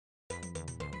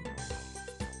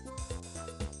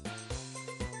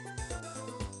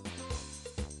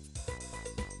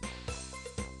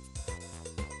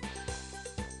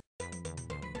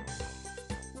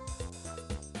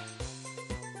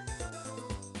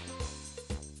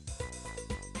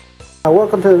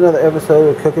Welcome to another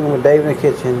episode of Cooking with Dave in the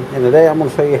Kitchen, and today I'm going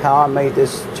to show you how I made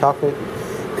this chocolate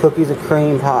cookies and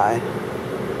cream pie.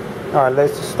 Alright,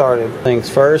 let's get started. Things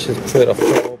first is put a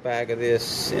full bag of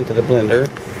this into the blender.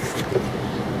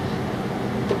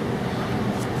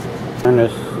 Turn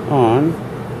this on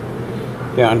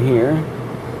down here,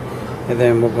 and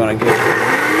then we're going to get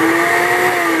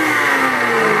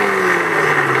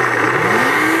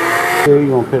here.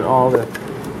 You want to put all the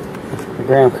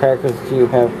graham crackers that you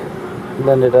have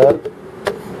blended up.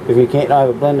 If you can't have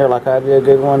a blender like I do, a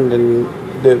good one, then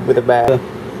do it with a bag of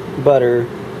butter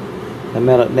and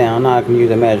melt it down. Now I can use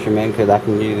a measurement because I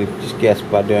can usually just guess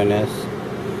by doing this.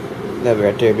 That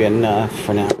right there be enough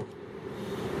for now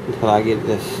until I get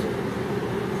this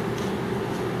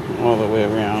all the way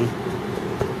around.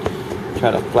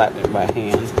 Try to flatten it by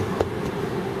hand.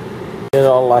 Get it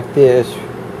all like this.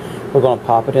 We're going to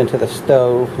pop it into the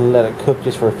stove and let it cook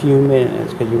just for a few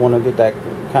minutes because you want to get that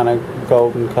kind of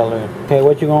golden color. Okay,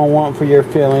 what you're going to want for your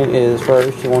filling is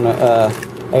first you want a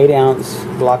 8-ounce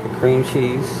block of cream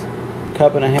cheese, a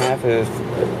cup and a half of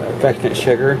confectioners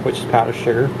sugar, which is powdered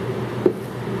sugar.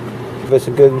 Give us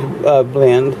a good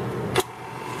blend.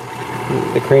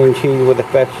 The cream cheese with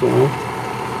confectioner.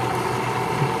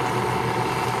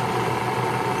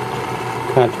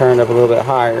 Kind of turn it up a little bit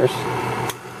higher.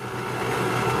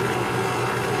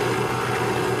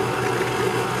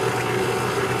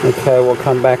 Okay, we'll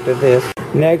come back to this.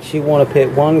 Next, you want to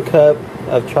put 1 cup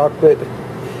of chocolate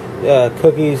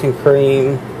cookies and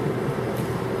cream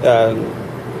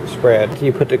spread.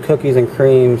 You put the cookies and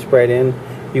cream spread in.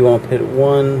 You want to put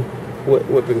 1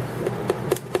 whipped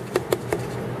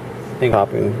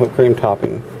cream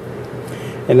topping.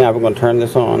 And now we're going to turn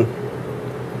this on.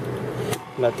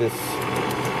 Let this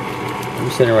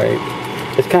incinerate.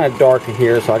 It's kind of dark in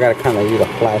here, so I got to kind of use a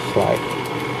flashlight.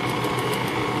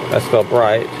 That's still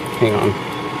bright. Hang on.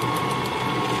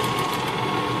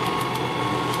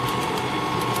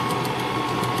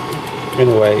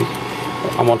 Anyways,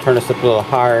 I'm going to turn this up a little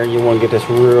higher. You want to get this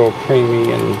real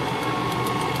creamy, and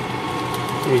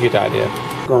you get the idea.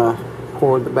 I'm going to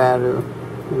pour the batter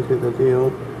into the deal.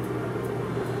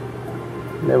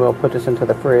 Then we'll put this into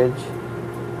the fridge.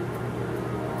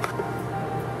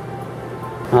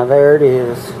 Now there it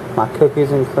is, my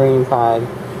cookies and cream pie.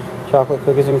 Chocolate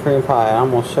cookies and cream pie.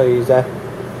 I'm going to show you that.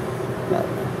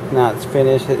 Now it's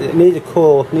finished. It needs to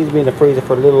cool. It needs to be in the freezer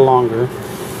for a little longer,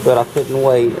 but I couldn't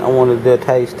wait. I wanted to do a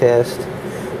taste test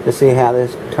to see how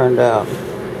this turned out.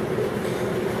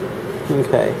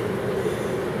 Okay,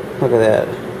 look at that.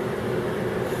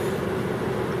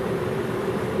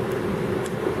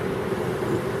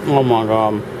 Oh my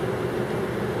god,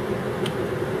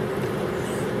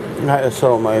 that is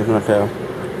so amazing right there.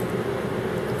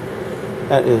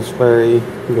 That is very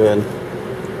good.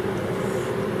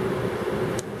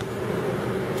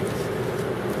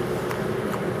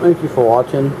 Thank you for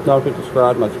watching. Don't forget to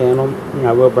subscribe to my channel.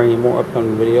 I will bring you more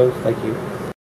upcoming videos. Thank you.